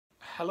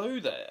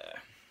Hello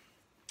there.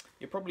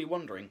 You're probably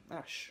wondering,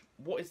 Ash,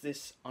 what is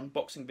this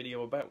unboxing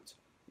video about?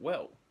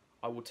 Well,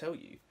 I will tell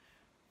you.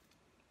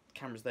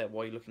 Camera's there,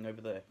 why are you looking over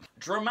there?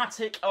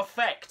 Dramatic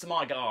effect,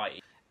 my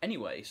guy!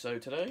 Anyway, so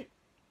today,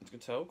 as you can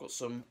tell, got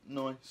some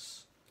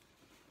nice...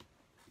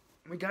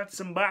 We got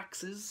some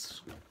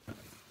boxes.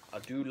 I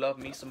do love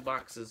me some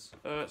boxes.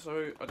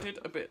 So I did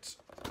a bit...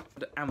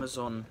 The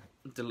Amazon...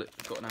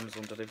 got an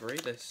Amazon delivery.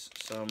 There's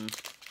some...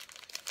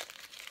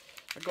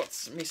 I got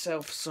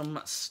myself some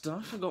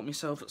stuff. I got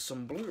myself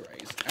some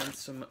Blu-rays and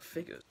some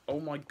figures. Oh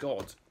my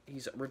god,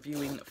 he's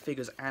reviewing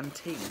figures and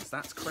teas.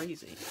 That's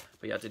crazy.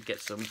 But yeah, I did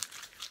get some.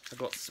 I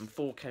got some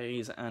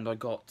 4K's and I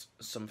got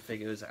some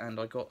figures and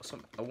I got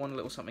some one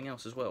little something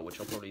else as well, which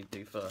I'll probably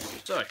do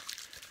first. So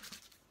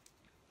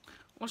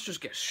let's just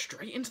get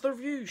straight into the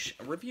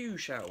review,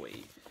 shall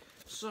we?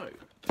 So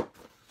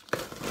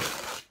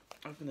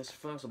open this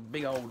first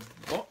big old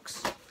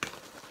box.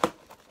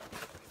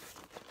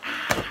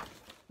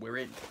 We're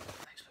in.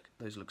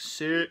 Those look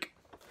sick.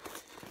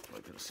 I'll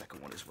open the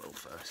second one as well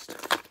first.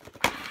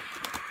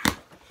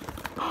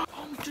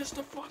 I'm just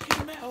a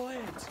fucking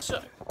metalhead.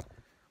 So,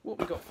 what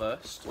we got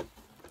first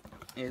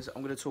is,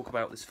 I'm going to talk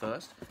about this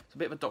first. It's a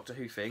bit of a Doctor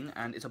Who thing,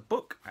 and it's a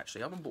book,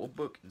 actually. I haven't bought a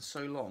book in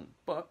so long,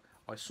 but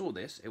I saw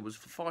this. It was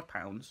for £5.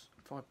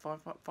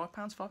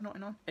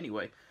 £5.99?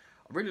 Anyway,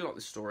 I really like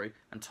this story,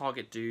 and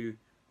Target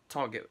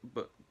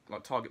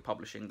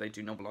Publishing, they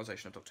do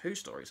novelisation of Doctor Who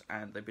stories,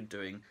 and they've been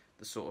doing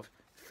the sort of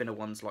thinner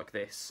ones like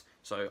this.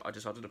 So I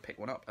decided to pick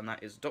one up, and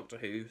that is Doctor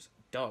Who's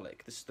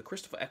Dalek. This is the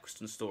Christopher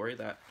Eccleston story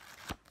that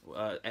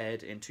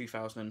aired in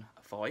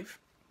 2005.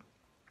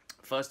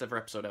 First ever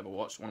episode I ever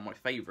watched, one of my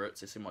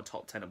favourites. It's in my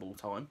top 10 of all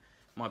time.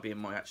 Might be in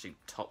my actually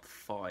top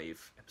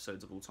 5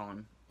 episodes of all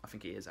time. I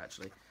think it is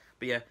actually.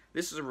 But yeah,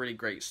 this is a really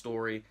great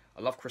story.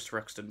 I love Christopher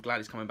Eccleston. Glad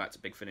he's coming back to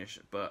Big Finish,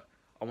 but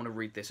I want to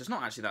read this. It's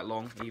not actually that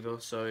long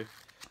either, so...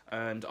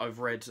 And I've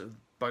read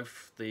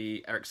both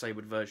the Eric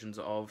Sayward versions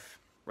of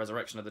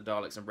Resurrection of the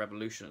Daleks and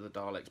Revolution of the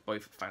Daleks.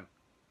 Both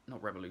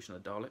not Revolution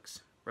of the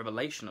Daleks.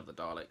 Revelation of the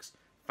Daleks.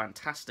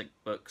 Fantastic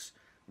books.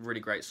 Really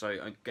great. So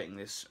getting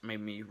this made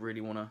me really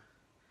want to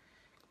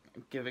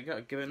give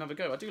it another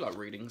go. I do like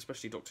reading,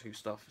 especially Doctor Who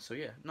stuff. So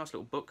yeah, nice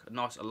little book.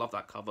 Nice. I love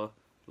that cover.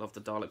 Love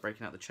the Dalek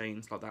breaking out the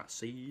chains, like that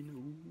scene.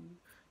 Ooh.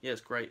 Yeah,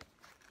 it's great.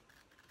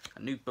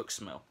 A new book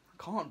smell.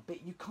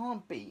 You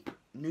can't beat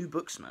new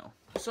book smell.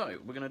 So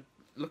we're gonna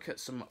look at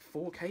some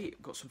 4K.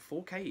 Got some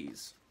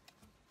 4Ks.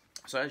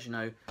 So as you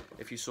know,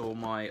 if you saw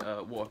my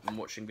what I've been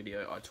watching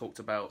video, I talked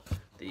about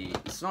the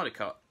Snyder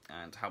Cut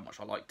and how much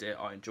I liked it.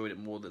 I enjoyed it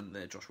more than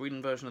the Joss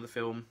Whedon version of the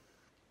film.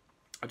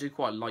 I do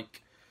quite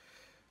like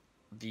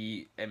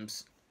the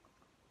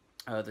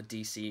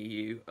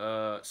DCEU,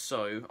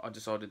 so I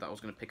decided that I was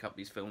going to pick up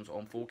these films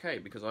on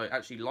 4K because I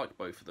actually like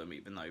both of them,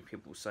 even though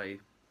people say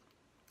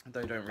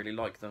they don't really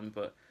like them,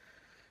 but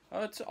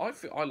I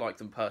like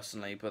them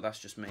personally, but that's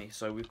just me.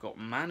 So we've got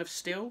Man of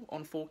Steel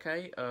on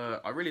 4K.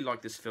 I really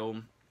like this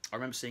film. I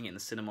remember seeing it in the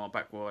cinema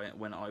back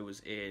when I was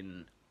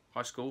in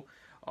high school.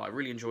 I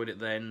really enjoyed it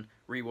then.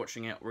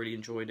 Rewatching it, really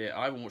enjoyed it.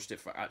 I haven't watched it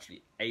for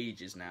actually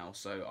ages now,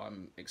 so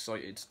I'm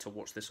excited to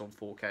watch this on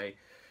 4K.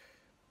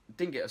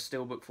 Didn't get a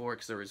steelbook for it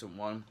because there isn't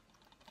one.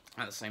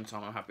 At the same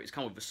time, I'm happy. It's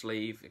come with a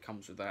sleeve. It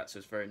comes with that, so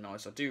it's very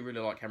nice. I do really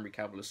like Henry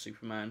Cavill as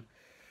Superman.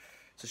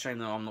 It's a shame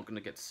that I'm not going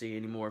to get to see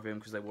any more of him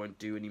because they won't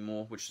do any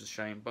more, which is a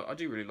shame. But I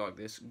do really like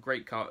this.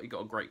 Great cast. You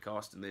got a great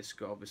cast in this.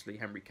 You got obviously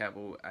Henry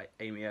Cavill,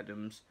 Amy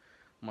Adams,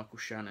 Michael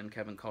Shannon,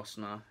 Kevin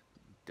Costner,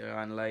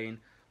 Diane Lane,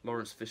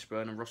 Lawrence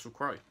Fishburne, and Russell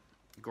Crowe.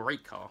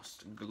 Great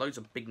cast. Loads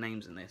of big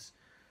names in this.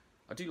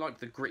 I do like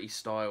the gritty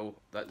style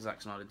that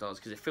Zack Snyder does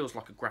because it feels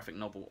like a graphic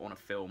novel on a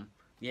film.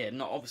 Yeah,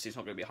 obviously it's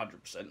not going to be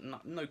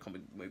 100%. No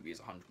comic movie is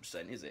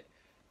 100%, is it?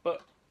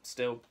 But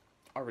still,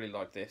 I really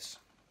like this.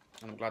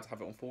 And I'm glad to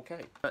have it on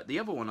 4K. But the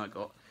other one I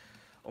got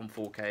on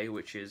 4K,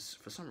 which is,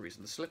 for some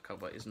reason, the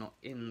slipcover is not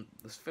in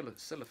the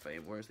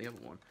cellophane, whereas the other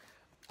one.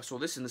 I saw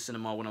this in the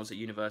cinema when I was at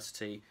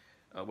university.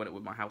 Went it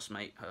with my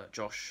housemate,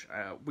 Josh.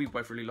 We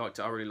both really liked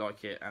it. I really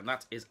like it. And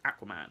that is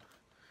Aquaman.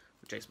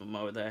 With Jason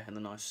Momoa there and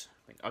the nice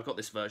thing. I got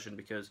this version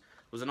because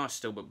there was a nice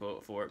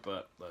steelbook for it,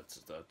 but I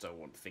don't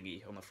want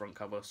thingy on the front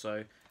cover. So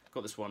I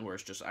got this one where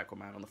it's just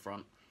Aquaman on the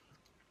front.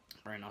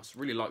 Very nice.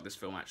 Really like this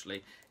film,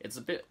 actually. It's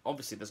a bit...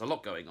 Obviously, there's a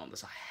lot going on.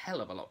 There's a hell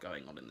of a lot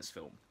going on in this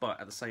film. But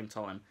at the same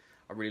time,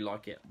 I really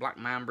like it. Black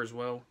Mamba as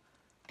well.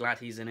 Glad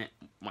he's in it.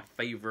 My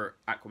favourite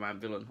Aquaman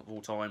villain of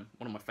all time.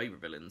 One of my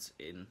favourite villains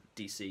in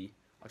DC.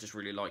 I just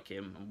really like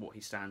him and what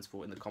he stands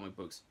for in the comic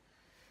books.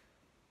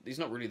 He's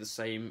not really the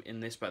same in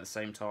this, but at the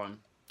same time,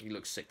 he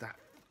looks sick.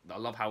 I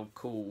love how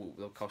cool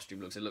the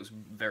costume looks. It looks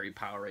very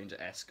Power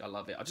Ranger-esque. I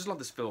love it. I just love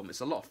this film.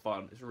 It's a lot of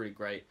fun. It's really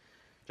great.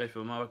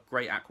 Jason Momoa,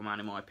 great Aquaman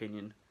in my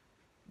opinion.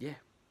 Yeah,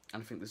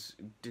 and I think this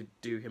did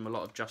do him a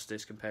lot of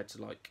justice compared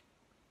to like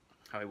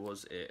how he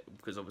was,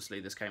 because obviously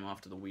this came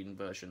after the Whedon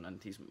version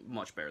and he's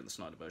much better in the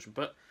Snyder version.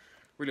 But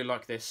really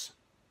like this.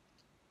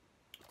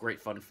 Great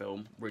fun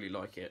film. Really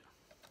like it.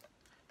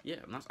 yeah,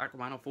 and that's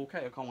Aquaman on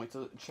 4K. I can't wait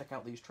to check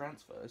out these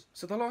transfers.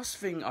 So the last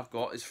thing I've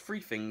got is 3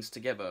 things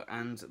together,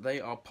 and they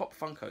are Pop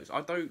Funkos.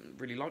 I don't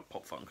really like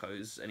Pop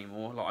Funkos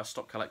anymore. Like, I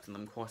stopped collecting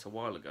them quite a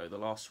while ago. The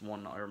last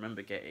one I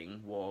remember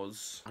getting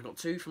was... I got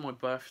 2 for my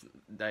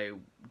birthday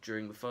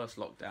during the first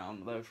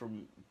lockdown. They were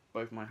from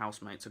both my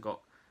housemates. I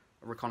got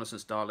a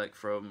Reconnaissance Dalek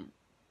from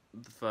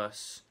the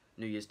first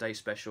New Year's Day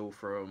special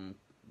from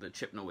the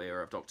Chibnall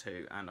era of Doctor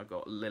Who, and I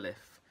got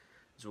Lilith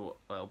as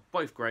well.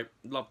 Both great.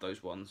 Love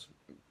those ones.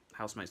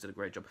 Housemates did a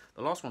great job.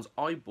 The last ones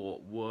I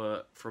bought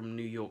were from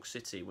New York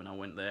City when I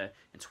went there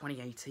in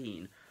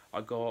 2018.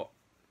 I got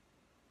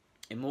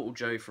Immortal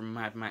Joe from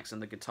Mad Max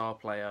and the Guitar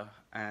Player,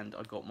 and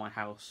I got my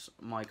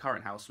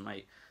current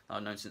housemate that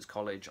I've known since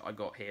college. I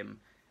got him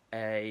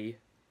a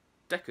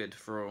Deckard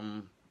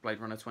from Blade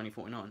Runner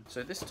 2049.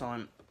 So this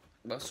time,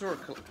 I saw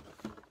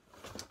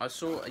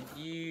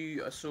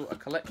a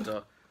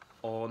collector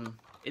on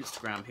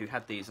Instagram who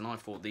had these, and I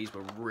thought these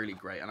were really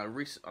great. And I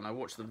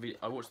watched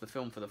the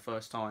film for the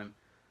first time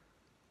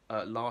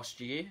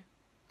last year.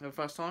 For the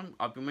first time,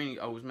 I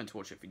was meant to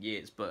watch it for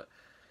years, but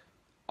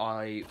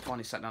I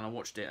finally sat down and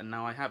watched it, and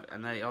now I have it.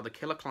 And they are the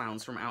Killer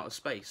Clowns from Outer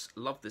Space.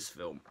 Love this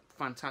film,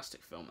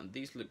 fantastic film, and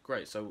these look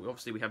great. So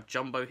obviously we have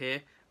Jumbo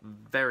here,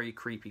 very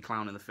creepy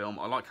clown in the film.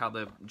 I like how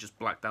they're just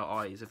blacked out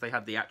eyes. If they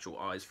had the actual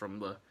eyes from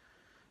the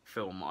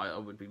film, I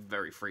would be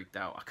very freaked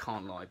out. I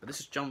can't lie, but this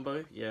is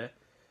Jumbo. Yeah.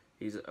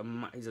 He's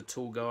a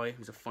tall guy.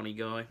 He's a funny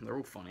guy. They're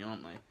all funny,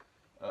 aren't they?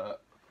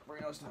 Very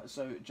nice to have.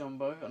 So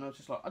Jumbo, and I was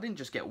just like, I didn't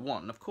just get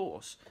one, of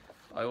course.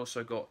 I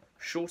also got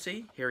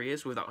Shorty. Here he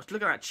is with that.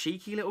 Look at that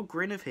cheeky little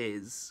grin of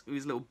his, with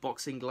his little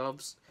boxing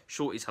gloves.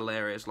 Shorty's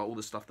hilarious. Like all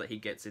the stuff that he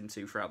gets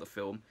into throughout the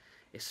film,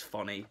 it's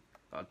funny.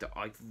 I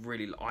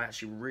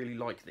actually really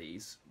like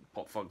these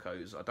Pop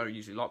Funkos. I don't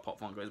usually like Pop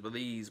Funkos, but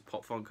these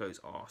Pop Funkos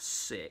are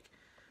sick.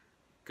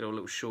 Good old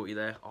little Shorty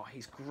there. Oh,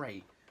 he's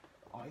great.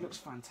 Oh, he looks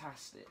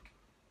fantastic.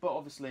 But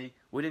obviously,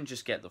 we didn't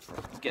just get the 2.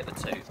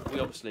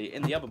 We obviously,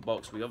 in the other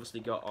box, we obviously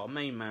got our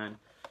main man,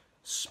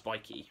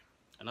 Spiky.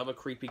 Another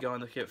creepy guy in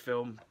the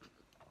film.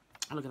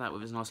 Look at that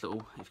with his nice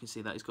little, if you can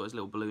see that, he's got his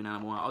little balloon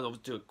animal. I'll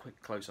do a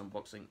quick close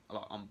unboxing,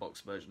 like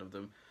unboxed version of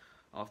them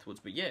afterwards.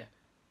 But yeah,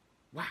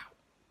 wow,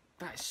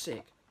 that is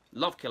sick.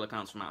 Love Killer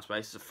Clowns from Outer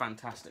Space. It's a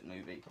fantastic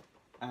movie.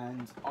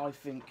 And I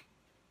think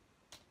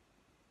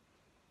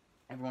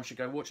everyone should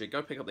go watch it.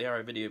 Go pick up the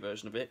Arrow video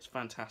version of it. It's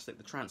fantastic.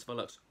 The transfer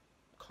looks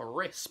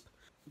crisp.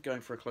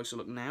 Going for a closer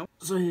look now.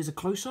 So here's a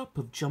close-up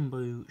of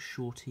Jumbo,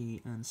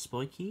 Shorty and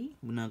Spiky.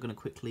 We're now going to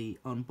quickly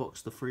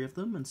unbox the 3 of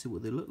them and see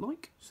what they look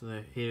like.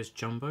 So here's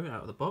Jumbo out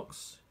of the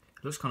box.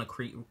 It looks kind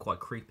of quite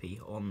creepy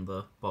on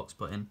the box,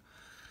 but in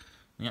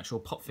the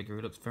actual pop figure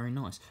it looks very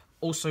nice.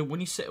 Also,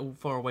 when you sit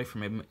far away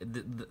from him,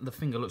 the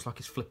finger looks like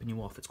it's flipping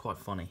you off. It's quite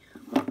funny.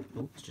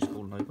 Oh, it's just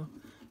fallen over.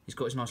 He's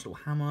got his nice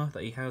little hammer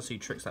that he has, so he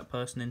tricks that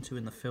person into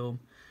in the film.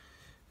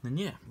 And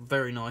yeah,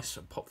 very nice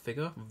pop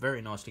figure,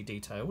 very nicely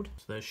detailed.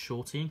 So there's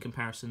Shorty in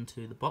comparison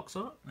to the box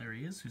art. There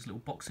he is, his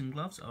little boxing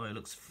gloves. Oh, it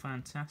looks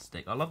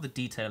fantastic. I love the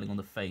detailing on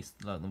the face,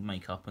 like the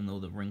makeup and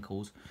all the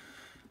wrinkles.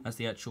 As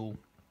the actual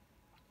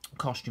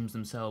costumes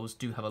themselves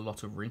do have a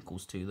lot of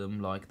wrinkles to them,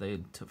 like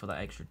they took for that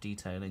extra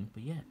detailing.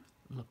 But yeah,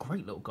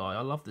 great little guy.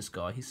 I love this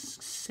guy.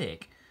 He's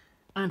sick.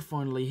 And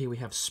finally, here we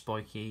have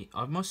Spiky.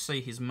 I must say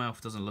his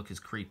mouth doesn't look as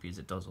creepy as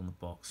it does on the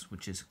box,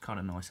 which is kind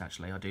of nice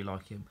actually. I do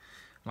like him.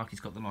 Like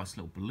he's got the nice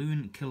little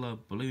killer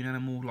balloon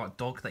animal, like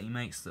dog that he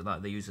makes that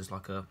like they use as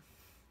like a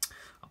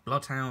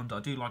bloodhound.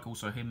 I do like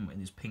also him in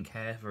his pink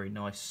hair, very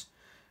nice.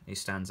 He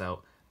stands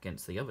out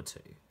against the other 2,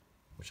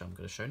 which I'm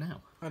going to show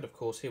now. And of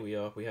course, here we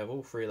are. We have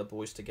all 3 of the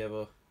boys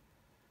together.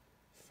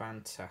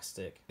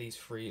 Fantastic. These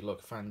 3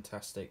 look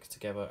fantastic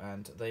together,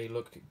 and they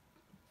look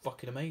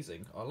fucking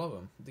amazing. I love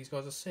them. These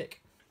guys are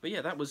sick. But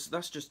yeah,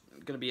 that's just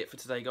going to be it for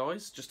today,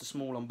 guys. Just a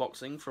small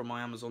unboxing from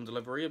my Amazon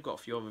delivery. I've got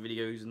a few other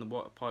videos in the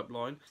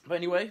pipeline. But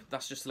anyway,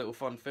 that's just a little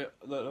fun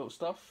little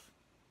stuff.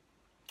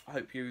 I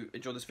hope you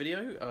enjoyed this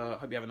video. I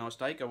hope you have a nice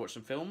day. Go watch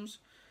some films.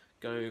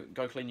 Go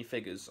clean your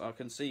figures. I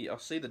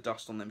see the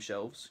dust on them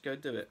shelves. Go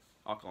do it.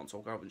 I can't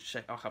talk.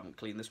 I haven't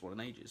cleaned this one in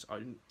ages.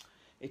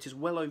 It is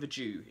well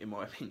overdue, in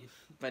my opinion.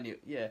 But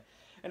yeah.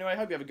 Anyway, I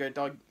hope you have a great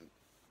day.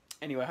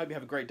 Anyway, I hope you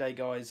have a great day,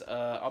 guys.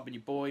 I've been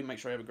your boy. Make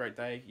sure you have a great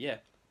day. Yeah.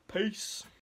 Peace.